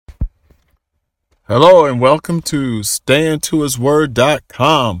Hello and welcome to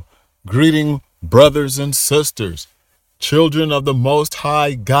StayIntoHisWord.com. Greeting brothers and sisters, children of the Most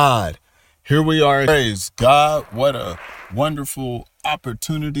High God. Here we are. Praise God. What a wonderful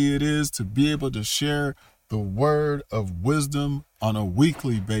opportunity it is to be able to share the word of wisdom on a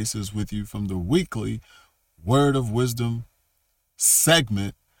weekly basis with you from the weekly Word of Wisdom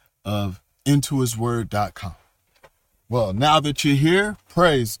segment of IntoHisWord.com. Well, now that you're here,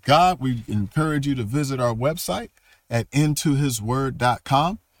 praise God, we encourage you to visit our website at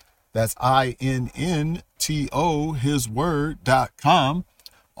IntoHisWord.com. That's INNTO, HisWord.com,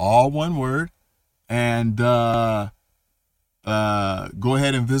 all one word. And go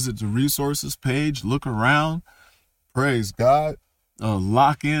ahead and visit the resources page, look around, praise God.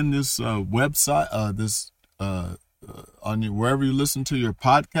 Lock in this website, on your, wherever you listen to your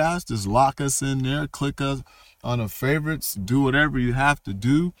podcast, just lock us in there, click us on the favorites, do whatever you have to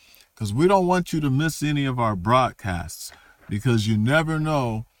do, because we don't want you to miss any of our broadcasts, because you never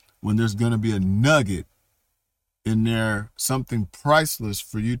know when there's going to be a nugget in there, something priceless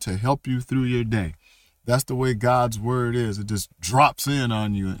for you to help you through your day. That's the way God's word is. It just drops in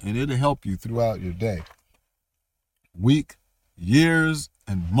on you and it'll help you throughout your day, week, years,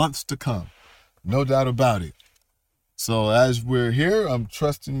 and months to come. No doubt about it. So as we're here, I'm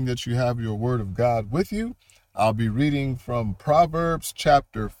trusting that you have your word of God with you. I'll be reading from Proverbs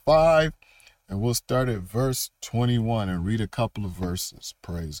chapter 5, and we'll start at verse 21 and read a couple of verses.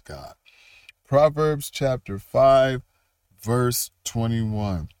 Praise God. Proverbs chapter 5, verse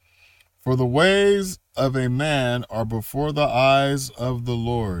 21. For the ways of a man are before the eyes of the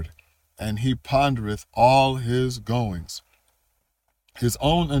Lord, and he pondereth all his goings. His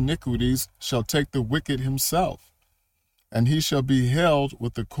own iniquities shall take the wicked himself, and he shall be held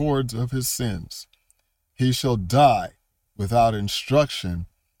with the cords of his sins. He shall die without instruction,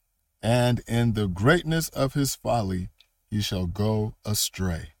 and in the greatness of his folly he shall go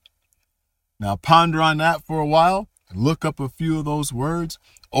astray. Now ponder on that for a while, look up a few of those words,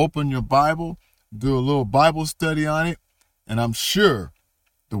 open your Bible, do a little Bible study on it, and I'm sure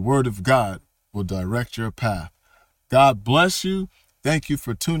the word of God will direct your path. God bless you. Thank you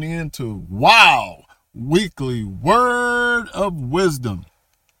for tuning in to Weekly Word of Wisdom.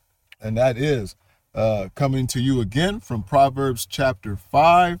 And that is coming to you again from Proverbs chapter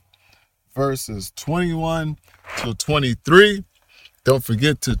 5, verses 21 to 23. Don't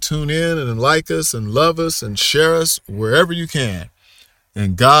forget to tune in and like us and love us and share us wherever you can.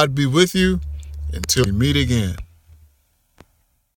 And God be with you until we meet again.